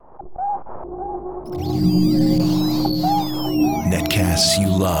Netcasts you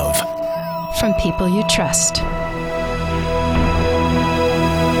love. From people you trust.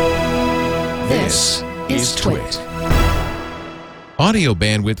 This is Twit. Audio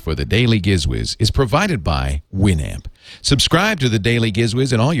bandwidth for the Daily Giz Wiz is provided by Winamp. Subscribe to the Daily Giz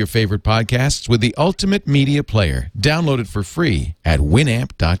Wiz and all your favorite podcasts with the ultimate media player. Download it for free at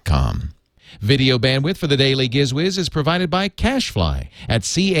winamp.com. Video bandwidth for the Daily Giz Wiz is provided by Cashfly at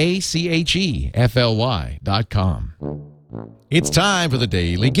CACHEFLY.com. It's time for the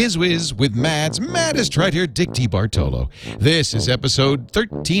Daily Giz Wiz with Matt's maddest writer, Dick T. Bartolo. This is episode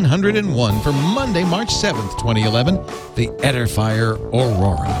 1301 for Monday, March 7th, 2011, the Edifier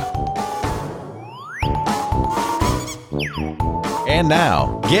Aurora. And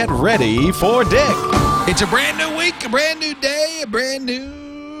now, get ready for Dick. It's a brand new week, a brand new day, a brand new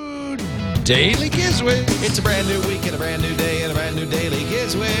Daily Giz Wiz. It's a brand new week and a brand new day and a brand new Daily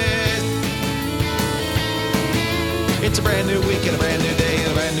Giz Wiz. It's a brand new week and a brand new day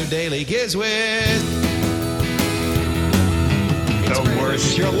and a brand new Daily Giz Wiz. The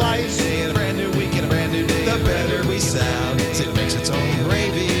worse your life, and a brand new week and a brand new day, the better we sound. It makes its own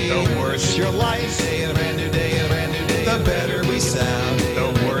gravy. The worse your life, and a brand new day and a brand new day, the better we sound.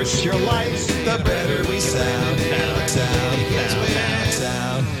 The worse your life, the better we sound.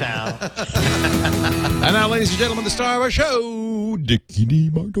 Sound. And now, ladies and gentlemen, the star of our show, Dickie D.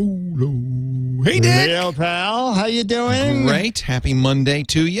 Bartolo. Hey, Dick. Hey, pal. How you doing? Great. Happy Monday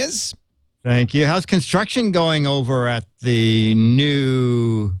to yous. Thank you. How's construction going over at the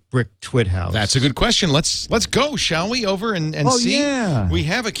new brick twit house? That's a good question. Let's go, shall we? Over and see. Yeah. We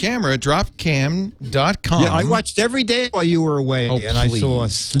have a camera, dropcam.com. Yeah, I watched every day while you were away, and I saw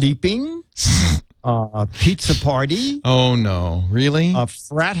sleeping, pizza party. Oh, no. Really? A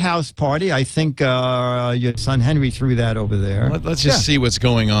frat house party. I think your son Henry threw that over there. Let's just see what's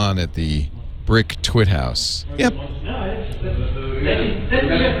going on at the brick twit house. Yep.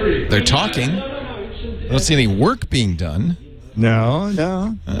 They're talking. I don't see any work being done. No.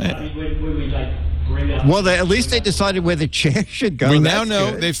 Well, at least they decided where the chair should go. We now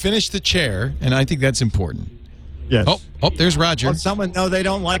know they've finished the chair, and I think that's important. Yes. Oh, there's Roger. They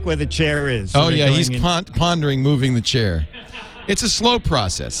don't like where the chair is. So he's pondering moving the chair. It's a slow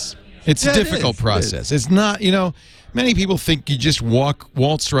process. It's a difficult process. It's not, many people think you just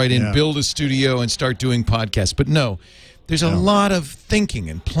waltz right in, build a studio, and start doing podcasts. But no, there's a lot of thinking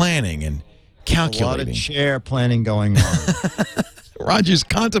and planning and calculating. A lot of chair planning going on. Roger's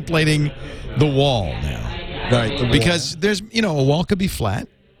contemplating the wall now. Right. Because there's, a wall could be flat.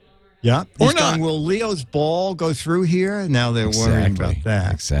 Yeah. Or not. Will Leo's ball go through here? Now they're worrying about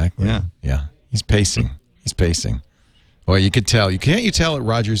that. Exactly. Yeah. He's pacing. Well, you could tell. Can't you tell that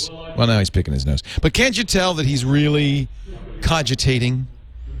Roger's... Well, now he's picking his nose. But can't you tell that he's really cogitating?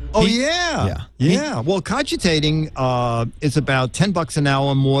 Oh, yeah. Well, cogitating is about $10 an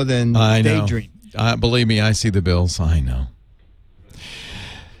hour more than daydream. Believe me, I see the bills. I know.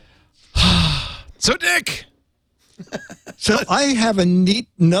 So, Dick... So I have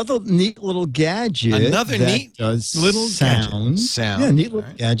another neat little gadget. Another neat does little sound. Sound. Yeah, neat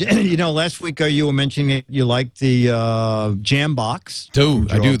little gadget. And, last week you were mentioning it. You liked the jam box.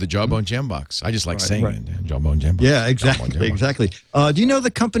 Dude, I do, the Jawbone Jam Box. I just like saying it. Jawbone Jam Box. Yeah, exactly. Do you know the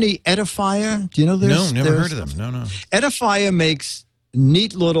company Edifier? Do you know this? No, never heard of them. No. Edifier makes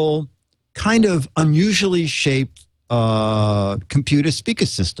neat little, kind of unusually shaped computer speaker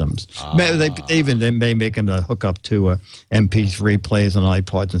systems. They may make them to hook up to MP3 players and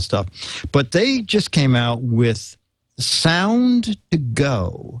iPods and stuff. But they just came out with Sound To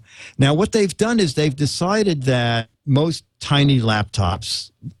Go. Now, what they've done is they've decided that most tiny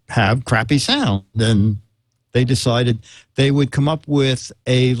laptops have crappy sound. And they decided they would come up with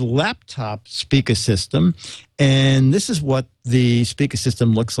a laptop speaker system. And this is what the speaker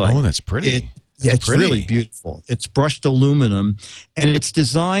system looks like. Oh, that's pretty. It's really beautiful. It's brushed aluminum, and it's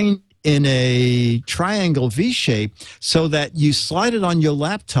designed in a triangle V shape so that you slide it on your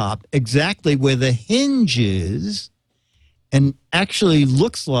laptop exactly where the hinge is, and actually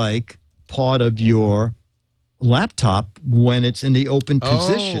looks like part of your laptop when it's in the open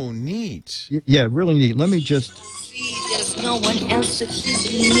position. Oh, neat. Yeah, really neat. Let me just... Oh,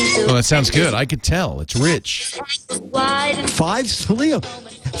 that sounds good. I could tell. It's rich.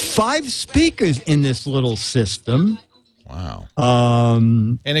 Five speakers in this little system. Wow.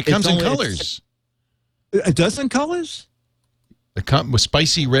 And it comes in colors. A dozen colors? It comes with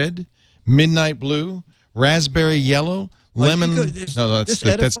spicy red, midnight blue, raspberry yellow, lemon. No,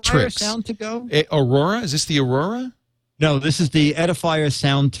 that's tricks. Sound To Go? Aurora? Is this the Aurora? No, this is the Edifier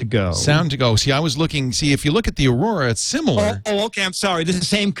Sound To Go. Sound To Go. See, I was looking. See, if you look at the Aurora, it's similar. Oh, okay. I'm sorry. This is the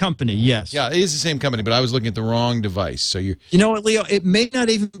same company. Yes. Yeah, it is the same company, but I was looking at the wrong device. So you know what, Leo? It may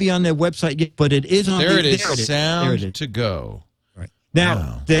not even be on their website yet, but it is on. There it is. There it is. Sound There it is. To Go. Right.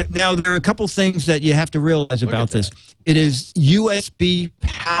 Now, Wow. now there are a couple things that you have to realize about this. It is USB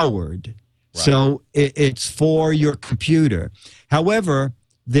powered, so it's for your computer. However,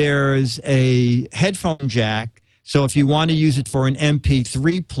 there's a headphone jack. So if you want to use it for an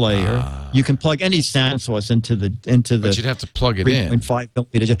MP3 player, you can plug any sound source into the. But you'd have to plug it in. 3.5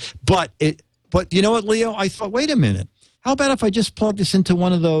 millimeter. But you know what, Leo? I thought, wait a minute. How about if I just plug this into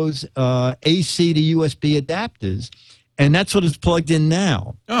one of those AC to USB adapters, and that's what is plugged in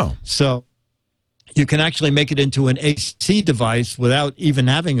now. Oh, so you can actually make it into an AC device without even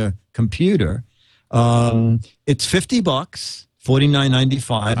having a computer. It's $50.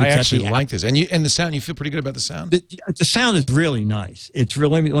 $49.95. I actually like this, and the sound. You feel pretty good about the sound. The sound is really nice. It's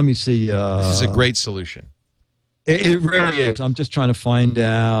really. Let me see. This is a great solution. It really is. I'm just trying to find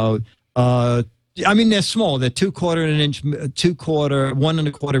out. I mean, they're small. They're 2/4 inch, 1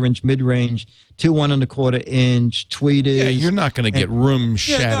 1/4 inch mid range, 2 1 1/4 inch tweeters. Yeah, you're not going to get room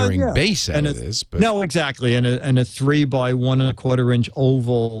shattering bass out of this. But. No, exactly. And a 3 by 1 1/4 inch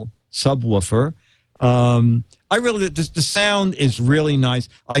oval subwoofer. I really, the sound is really nice.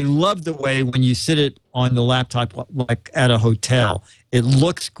 I love the way when you sit it on the laptop, like at a hotel, it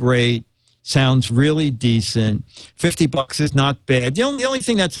looks great, sounds really decent. $50 is not bad. The only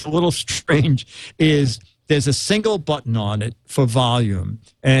thing that's a little strange is there's a single button on it for volume.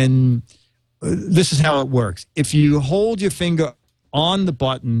 And this is how it works. If you hold your finger on the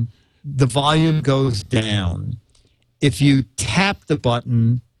button, the volume goes down. If you tap the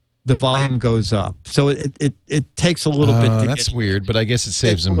button, the volume goes up. So it takes a little bit. That's weird, but I guess it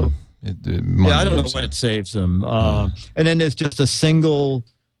saves them money. Yeah, I don't know what it saves them. And then there's just a single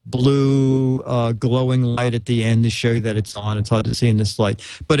blue glowing light at the end to show you that it's on. It's hard to see in this light,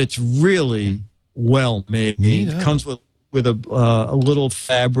 but it's really well made. It comes with a little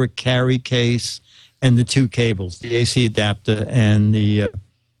fabric carry case and the 2 cables, the AC adapter and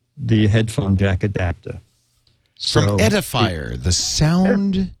the headphone jack adapter. From Edifier, the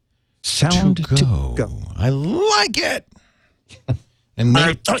Sound to go. I like it. And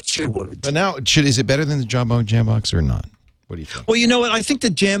I thought you would. But now, is it better than the Jambox or not? What do you think? Well, you know what? I think the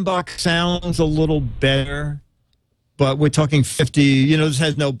Jambox sounds a little better, but we're talking 50. You know, this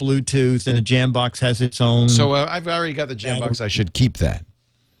has no Bluetooth, and the Jambox has its own. So I've already got the Jambox. I should keep that.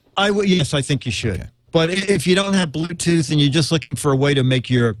 Yes, I think you should. Okay. But if you don't have Bluetooth and you're just looking for a way to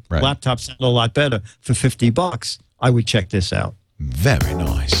make your laptop sound a lot better for $50, I would check this out. Very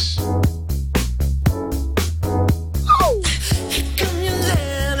nice.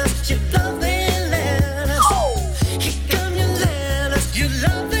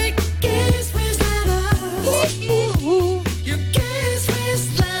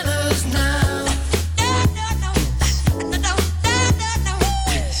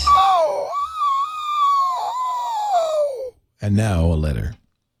 And now a letter.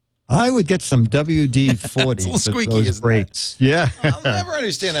 I would get some WD-40 for those brakes. Yeah. I'll never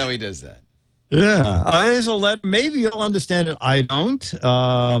understand how he does that. Yeah. There's a letter. Maybe you'll understand it. I don't.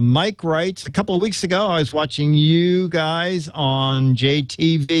 Mike writes, a couple of weeks ago, I was watching you guys on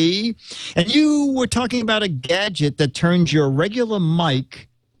JTV, and you were talking about a gadget that turns your regular mic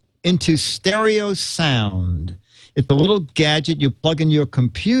into stereo sound. It's a little gadget you plug in your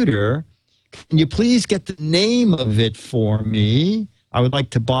computer. Can you please get the name of it for me? I would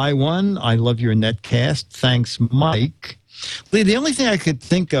like to buy one. I love your netcast. Thanks, Mike. The only thing I could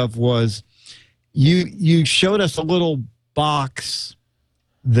think of was you showed us a little box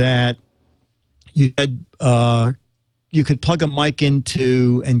that you had you could plug a mic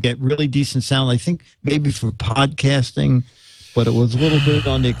into and get really decent sound. I think maybe for podcasting, but it was a little bit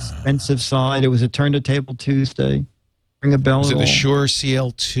on the expensive side. It was a Turn the Table Tuesday. Ring a bell. Was it the Shure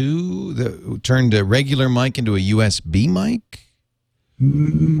CL2 that turned a regular mic into a USB mic?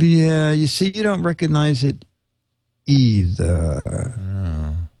 Yeah, you see, you don't recognize it either.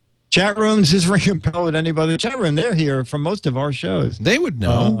 Oh. Chat rooms is ringing a bell with anybody. Chat room, they're here for most of our shows. They would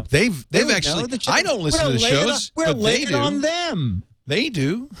know. They've actually. I don't listen to the shows, but they do. On them. They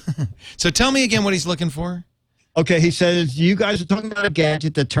do. So tell me again what he's looking for. Okay, he says, you guys are talking about a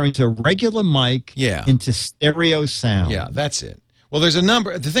gadget that turns a regular mic into stereo sound. Yeah, that's it. Well, there's a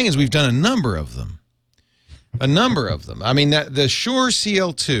number. The thing is, we've done a number of them. A number of them. I mean, the Shure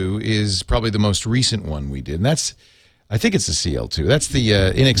CL2 is probably the most recent one we did. And I think it's the CL2. That's the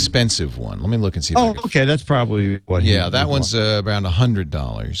inexpensive one. Let me look and see. Okay, that's probably what. Yeah, that one's around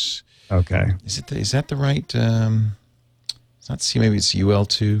 $100. Okay. Is that the right? Let's see, maybe it's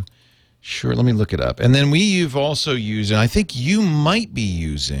UL2. Sure, let me look it up. And then you've also used, and I think you might be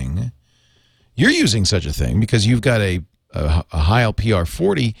using, you're using such a thing because you've got a Heil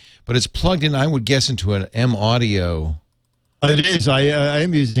PR40, but it's plugged in, I would guess, into an M Audio. It is. I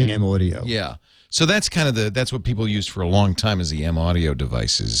am using M Audio. Yeah. So that's kind of that's what people used for a long time, is the M Audio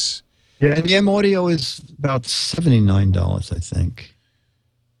devices. Yeah, and the M Audio is about $79, I think.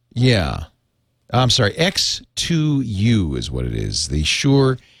 Yeah. I'm sorry, X2U is what it is. The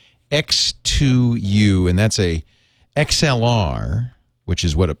Shure X2U, and that's a XLR, which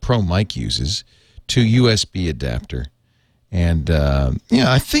is what a Pro mic uses, to USB adapter. And,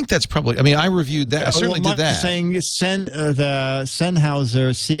 I think that's probably, I reviewed that. I certainly did that. Saying the Sennheiser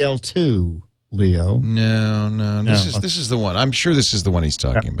CL2, Leo. No. This is the one. I'm sure this is the one he's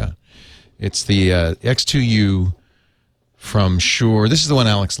talking about. It's the X2U from Shure. This is the one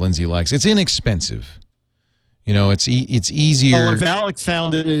Alex Lindsay likes. It's inexpensive. It's easier. Oh, if Alex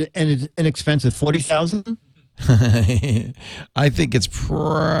found it inexpensive, $40,000? I think it's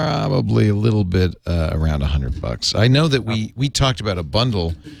probably a little bit around $100. I know that we talked about a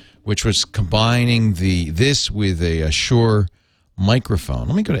bundle, which was combining this with a Shure microphone.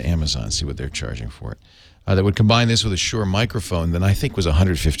 Let me go to Amazon and see what they're charging for it. That would combine this with a Shure microphone. Then I think was a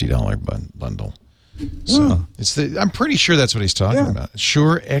 $150 bundle. So I'm pretty sure that's what he's talking about.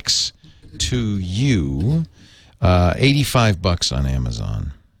 Shure X2U, $85 on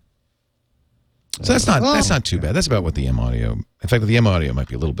Amazon. So that's not too bad. That's about what the M Audio. In fact, the M Audio might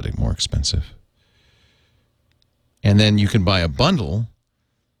be a little bit more expensive. And then you can buy a bundle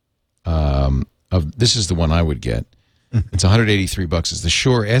of this is the one I would get. It's $183. It's the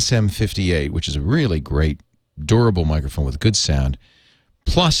Shure SM58, which is a really great, durable microphone with good sound,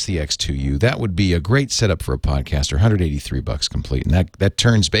 plus the X2U. That would be a great setup for a podcaster. $183 complete, and that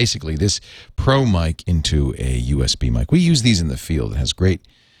turns basically this Pro mic into a USB mic. We use these in the field. It has great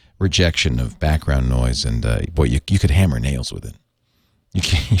rejection of background noise, and boy, you could hammer nails with it. You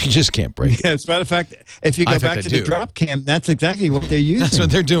just can't break it. Yeah, as a matter of fact, if you go back to the drop cam, that's exactly what they're using. That's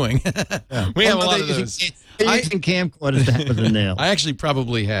what they're doing. Yeah. We have a lot of those. They're using camcorders to hammer the nail. I actually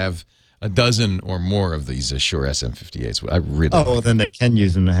probably have a dozen or more of these Shure SM58s. I really. Oh, well, then they can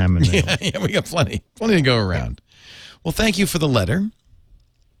use them to hammer nails. Yeah, we got plenty to go around. Well, thank you for the letter.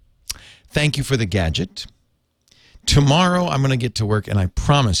 Thank you for the gadget. Tomorrow I'm going to get to work, and I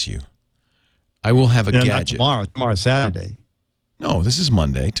promise you, I will have a gadget. Not tomorrow's Saturday. No, this is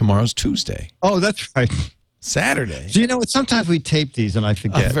Monday. Tomorrow's Tuesday. Oh, that's right. Saturday. So you know what? Sometimes we tape these and I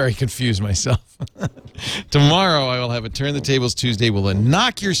forget. I'm very confused myself. Tomorrow I will have a Turn the Tables Tuesday. We'll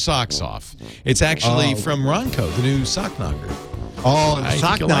knock your socks off. It's actually from Ronco, the new sock knocker. Oh, I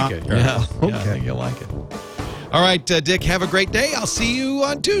sock think you'll like it. Yeah, okay. I think you'll like it. All right, Dick, have a great day. I'll see you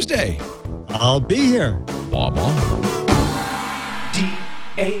on Tuesday. I'll be here. Blah, blah.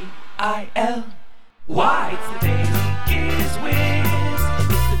 DAIL. Why? It's the Daily Giz Wiz.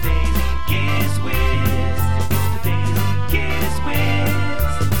 It's the Daily Giz Wiz. It's the Daily Giz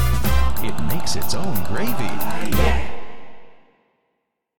Wiz. It makes its own gravy. Yeah.